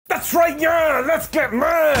That's right, yeah, let's get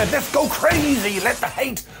mad, let's go crazy, let the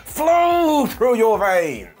hate flow through your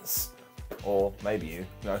veins. Or maybe you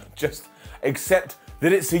know, just accept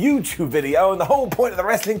that it's a YouTube video and the whole point of the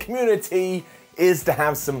wrestling community is to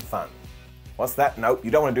have some fun. What's that? Nope,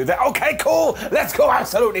 you don't want to do that. Okay, cool, let's go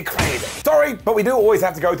absolutely crazy. Sorry, but we do always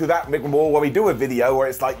have to go through that rigmarole where we do a video where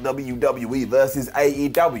it's like WWE versus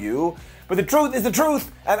AEW. But the truth is the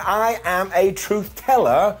truth, and I am a truth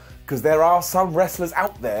teller, because there are some wrestlers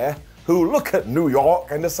out there who look at New York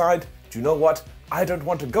and decide, do you know what? I don't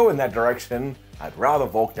want to go in that direction. I'd rather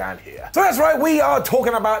walk down here. So that's right, we are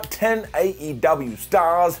talking about 10 AEW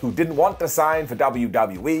stars who didn't want to sign for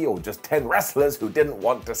WWE, or just 10 wrestlers who didn't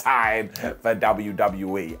want to sign for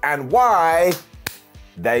WWE, and why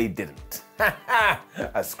they didn't.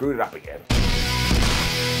 I screwed it up again.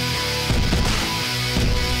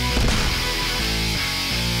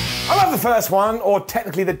 I love the first one, or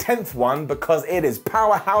technically the 10th one, because it is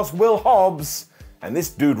Powerhouse Will Hobbs, and this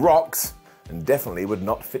dude rocks, and definitely would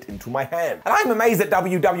not fit into my hand. And I'm amazed that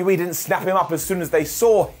WWE didn't snap him up as soon as they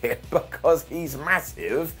saw him, because he's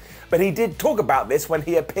massive. But he did talk about this when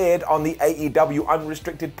he appeared on the AEW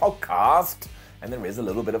Unrestricted podcast, and there is a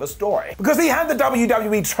little bit of a story. Because he had the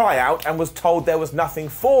WWE tryout and was told there was nothing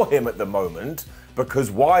for him at the moment,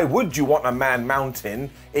 because why would you want a man mountain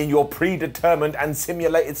in your predetermined and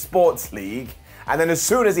simulated sports league? And then as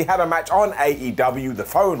soon as he had a match on AEW, the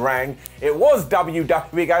phone rang. It was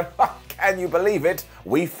WWE going, can you believe it?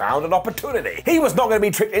 We found an opportunity. He was not going to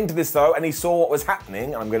be tricked into this though, and he saw what was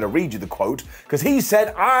happening, and I'm going to read you the quote, because he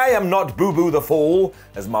said, I am not Boo Boo the Fool,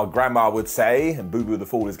 as my grandma would say, and Boo Boo the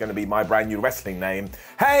Fool is going to be my brand new wrestling name.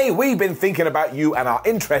 Hey, we've been thinking about you and are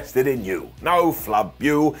interested in you. No flub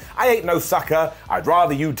you. I ain't no sucker. I'd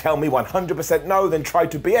rather you tell me 100% no than try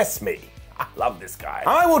to BS me. I love this guy.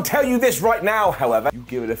 I will tell you this right now, however, you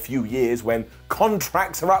give it a few years when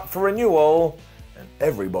contracts are up for renewal, and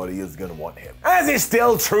everybody is gonna want him. As is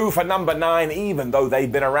still true for number 9, even though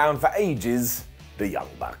they've been around for ages, the Young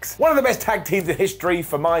Bucks. One of the best tag teams in history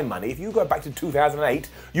for my money. If you go back to 2008,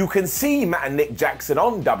 you can see Matt and Nick Jackson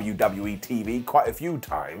on WWE TV quite a few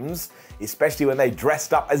times, especially when they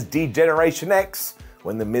dressed up as D-Generation X,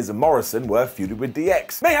 when The Miz and Morrison were feuded with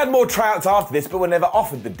DX. They had more tryouts after this, but were never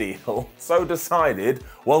offered the deal, so decided,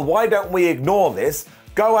 well, why don't we ignore this,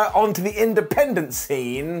 go out onto the independent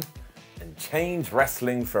scene, and change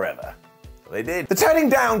wrestling forever. Well, they did. The turning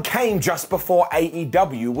down came just before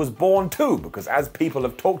AEW was born too, because as people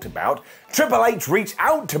have talked about, Triple H reached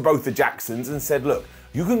out to both the Jacksons and said, look,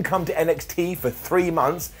 you can come to NXT for 3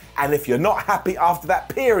 months, and if you're not happy after that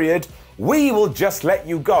period, we will just let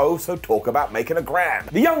you go, so talk about making a grand.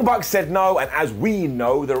 The Young Bucks said no, and as we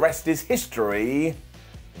know, the rest is history.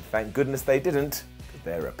 And thank goodness they didn't, because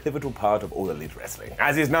they're a pivotal part of All Elite Wrestling.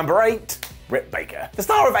 As is number 8, Britt Baker. The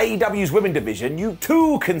star of AEW's women division, you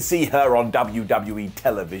too can see her on WWE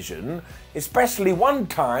television, especially one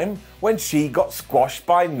time when she got squashed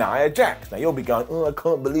by Nia Jax. Now you'll be going, oh, I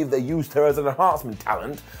can't believe they used her as an enhancement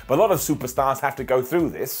talent, but a lot of superstars have to go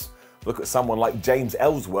through this. Look at someone like James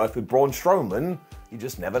Ellsworth with Braun Strowman. You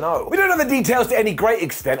just never know. We don't know the details to any great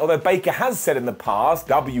extent, although Baker has said in the past,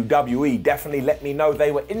 WWE definitely let me know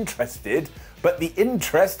they were interested, but the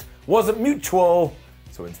interest wasn't mutual.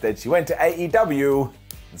 So instead she went to AEW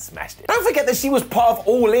and smashed it. Don't forget that she was part of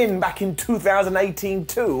All In back in 2018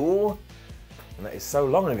 too. And that is so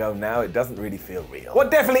long ago now, it doesn't really feel real. What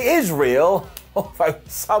definitely is real, although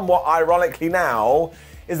somewhat ironically now,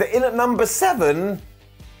 is that in at number 7,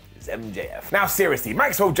 MJF. Now seriously,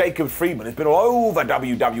 Maxwell Jacob Friedman has been all over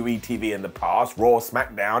WWE TV in the past, Raw,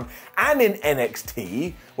 SmackDown, and in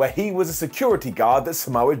NXT, where he was a security guard that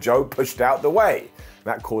Samoa Joe pushed out the way.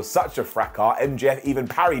 That caused such a fracas, MJF even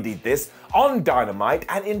parodied this on Dynamite,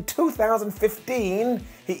 and in 2015,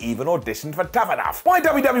 he even auditioned for Tough Enough. Why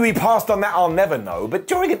WWE passed on that, I'll never know, but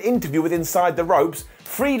during an interview with Inside the Ropes,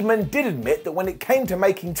 Friedman did admit that when it came to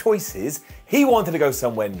making choices, he wanted to go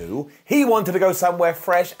somewhere new, he wanted to go somewhere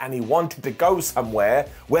fresh, and he wanted to go somewhere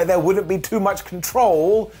where there wouldn't be too much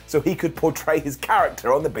control, so he could portray his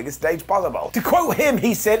character on the biggest stage possible. To quote him,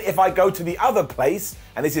 he said, if I go to the other place,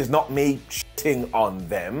 and this is not me shitting on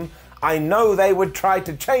them, I know they would try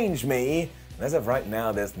to change me, and as of right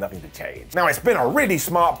now, there's nothing to change. Now, it's been a really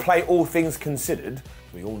smart play, all things considered.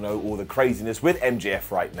 We all know all the craziness with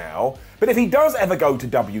MJF right now, but if he does ever go to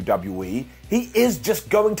WWE, he is just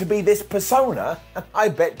going to be this persona, and I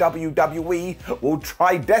bet WWE will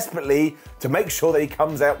try desperately to make sure that he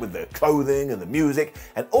comes out with the clothing and the music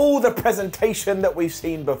and all the presentation that we've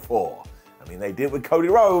seen before. I mean, they did it with Cody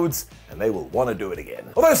Rhodes, and they will want to do it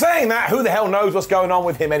again. Although saying that, who the hell knows what's going on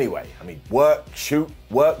with him anyway? I mean, work, shoot,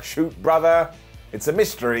 brother. It's a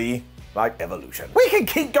mystery like evolution. We can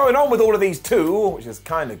keep going on with all of these too, which is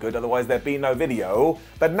kind of good, otherwise there'd be no video.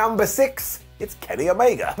 But number 6, it's Kenny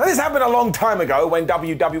Omega. Now, this happened a long time ago when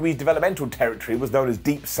WWE's developmental territory was known as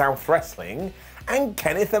Deep South Wrestling, and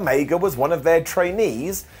Kenneth Omega was one of their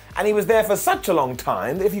trainees, and he was there for such a long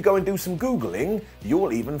time that if you go and do some Googling,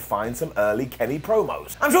 you'll even find some early Kenny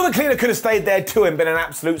promos. I'm sure the cleaner could have stayed there too and been an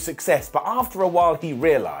absolute success, but after a while he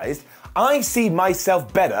realised, I see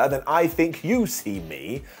myself better than I think you see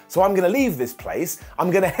me, so I'm going to leave this place,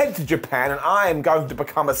 I'm going to head to Japan, and I am going to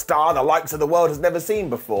become a star the likes of the world has never seen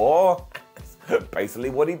before. Basically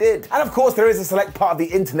what he did. And of course there is a select part of the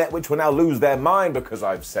internet which will now lose their mind because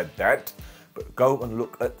I've said that. But go and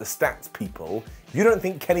look at the stats, people. If you don't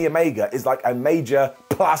think Kenny Omega is like a major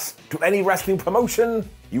plus to any wrestling promotion,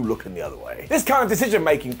 you looking the other way. This kind of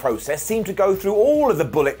decision-making process seemed to go through all of the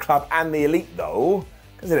Bullet Club and the Elite though,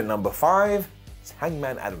 because at number 5, it's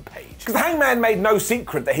Hangman Adam Page. Because Hangman made no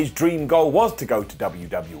secret that his dream goal was to go to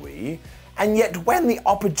WWE, and yet when the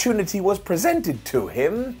opportunity was presented to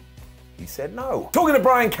him, he said no. Talking to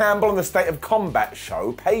Brian Campbell on the State of Combat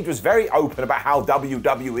show, Page was very open about how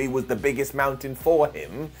WWE was the biggest mountain for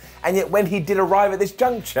him, and yet when he did arrive at this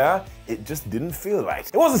juncture, it just didn't feel right.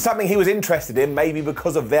 It wasn't something he was interested in, maybe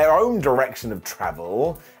because of their own direction of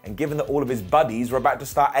travel, and given that all of his buddies were about to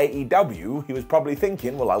start AEW, he was probably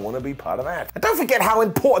thinking, well, I want to be part of that. And don't forget how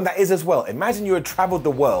important that is as well. Imagine you had traveled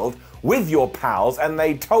the world with your pals and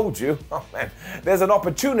they told you, oh man, there's an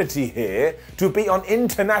opportunity here to be on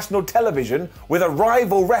international television with a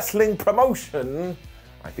rival wrestling promotion.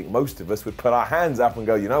 I think most of us would put our hands up and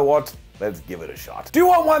go, you know what? Let's give it a shot. Do you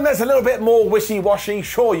want one that's a little bit more wishy-washy?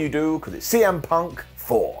 Sure you do, because it's CM Punk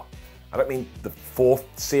 4. I don't mean the 4th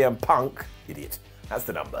CM Punk, idiot. That's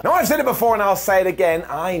the number. Now, I've said it before and I'll say it again,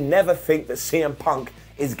 I never think that CM Punk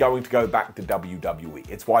is going to go back to WWE.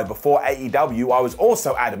 It's why before AEW, I was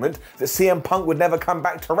also adamant that CM Punk would never come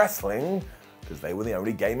back to wrestling, because they were the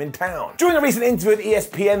only game in town. During a recent interview with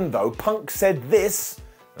ESPN though, Punk said this,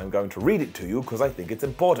 and I'm going to read it to you because I think it's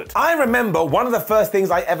important. I remember one of the first things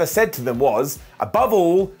I ever said to them was, above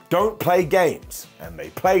all, don't play games. And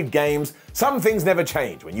they played games. Some things never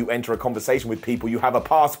change. When you enter a conversation with people you have a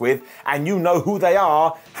past with and you know who they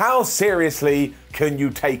are, how seriously can you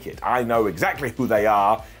take it? I know exactly who they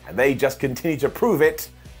are, and they just continue to prove it.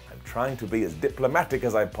 Trying to be as diplomatic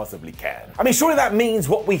as I possibly can. I mean, surely that means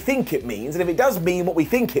what we think it means, and if it does mean what we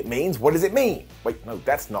think it means, what does it mean? Wait, no,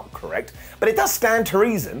 that's not correct. But it does stand to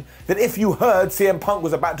reason that if you heard CM Punk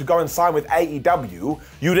was about to go and sign with AEW,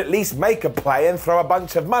 you'd at least make a play and throw a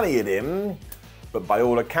bunch of money at him. But by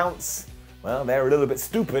all accounts, well, they're a little bit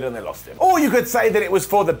stupid and they lost him. Or you could say that it was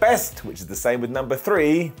for the best, which is the same with number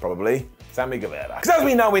 3, probably. Sammy Guevara. Because as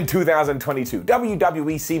we know in 2022,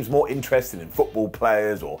 WWE seems more interested in football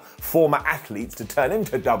players or former athletes to turn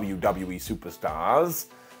into WWE superstars,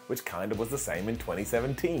 which kind of was the same in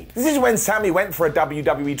 2017. This is when Sammy went for a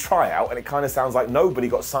WWE tryout and it kind of sounds like nobody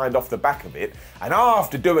got signed off the back of it, and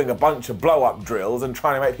after doing a bunch of blow-up drills and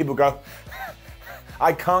trying to make people go,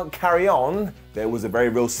 I can't carry on, there was a very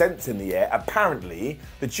real sense in the air, apparently,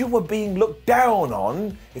 that you were being looked down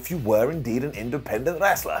on if you were indeed an independent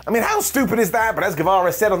wrestler. I mean, how stupid is that? But as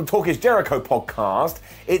Guevara said on the Talk Is Jericho podcast,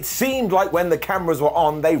 it seemed like when the cameras were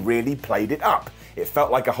on, they really played it up. It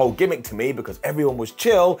felt like a whole gimmick to me because everyone was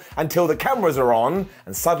chill until the cameras are on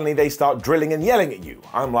and suddenly they start drilling and yelling at you.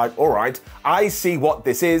 I'm like, all right, I see what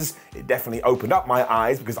this is. It definitely opened up my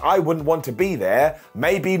eyes because I wouldn't want to be there.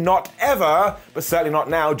 Maybe not ever, but certainly not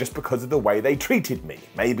now just because of the way they treated me.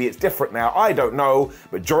 Maybe it's different now, I don't know.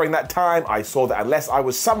 But during that time, I saw that unless I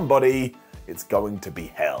was somebody, it's going to be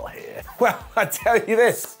hell here. Well, I tell you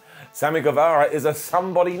this, Sammy Guevara is a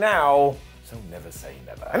somebody now. So never say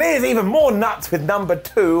never. And here's even more nuts with number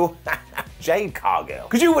 2, Jade Cargill.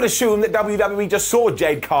 Because you would assume that WWE just saw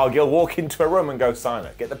Jade Cargill walk into a room and go, sign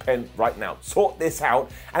it, get the pen right now, sort this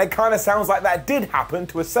out. And it kind of sounds like that did happen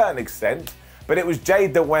to a certain extent, but it was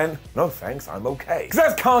Jade that went, no thanks, I'm okay.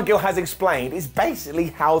 Because as Cargill has explained, it's basically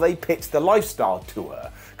how they pitched the lifestyle to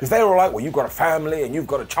her. Because they were like, well, you've got a family and you've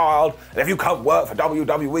got a child, and if you can't work for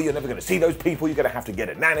WWE, you're never going to see those people, you're going to have to get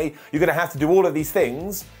a nanny, you're going to have to do all of these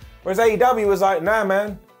things. Whereas AEW was like, nah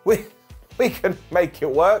man, we can make it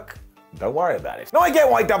work. Don't worry about it. Now I get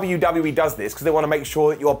why WWE does this, because they want to make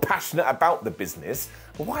sure that you're passionate about the business,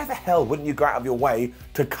 but why the hell wouldn't you go out of your way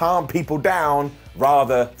to calm people down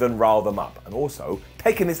rather than rile them up? And also,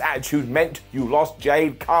 taking this attitude meant you lost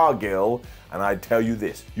Jade Cargill, and I tell you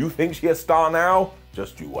this, you think she's a star now?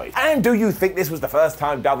 Just you wait. And do you think this was the first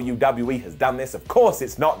time WWE has done this? Of course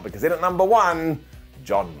it's not, because in at number 1,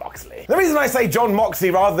 Jon Moxley. The reason I say Jon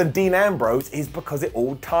Moxley rather than Dean Ambrose is because it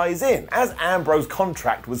all ties in. As Ambrose's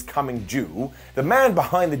contract was coming due, the man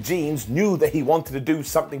behind the jeans knew that he wanted to do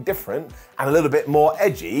something different and a little bit more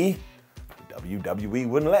edgy. WWE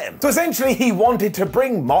wouldn't let him. So essentially he wanted to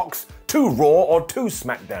bring Mox to Raw or to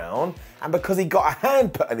SmackDown, and because he got a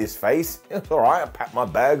hand put in his face, it's alright, I'll pack my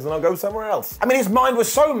bags and I'll go somewhere else. I mean, his mind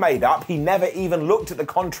was so made up, he never even looked at the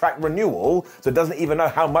contract renewal, so doesn't even know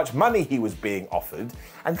how much money he was being offered.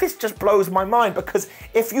 And this just blows my mind, because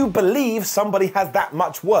if you believe somebody has that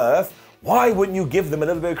much worth, why wouldn't you give them a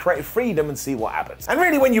little bit of creative freedom and see what happens? And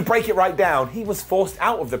really, when you break it right down, he was forced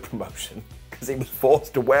out of the promotion because he was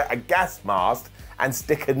forced to wear a gas mask and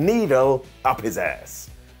stick a needle up his ass.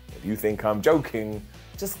 If you think I'm joking,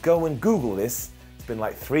 just go and Google this. It's been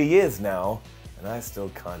like 3 years now, and I still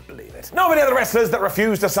can't believe it. Now, many other wrestlers that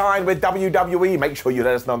refuse to sign with WWE, make sure you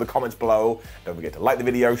let us know in the comments below. Don't forget to like the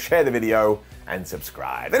video, share the video, and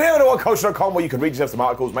subscribe. Then head over to WhatCulture.com, where you can read yourself some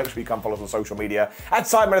articles. Make sure you come follow us on social media at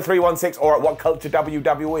Sidemen316 or at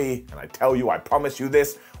WhatCultureWWE. And I tell you, I promise you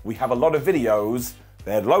this, we have a lot of videos.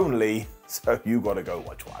 They're lonely, so you gotta go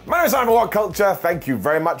watch one. My name is Simon WhatCulture. Thank you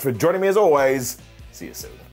very much for joining me as always. See you soon.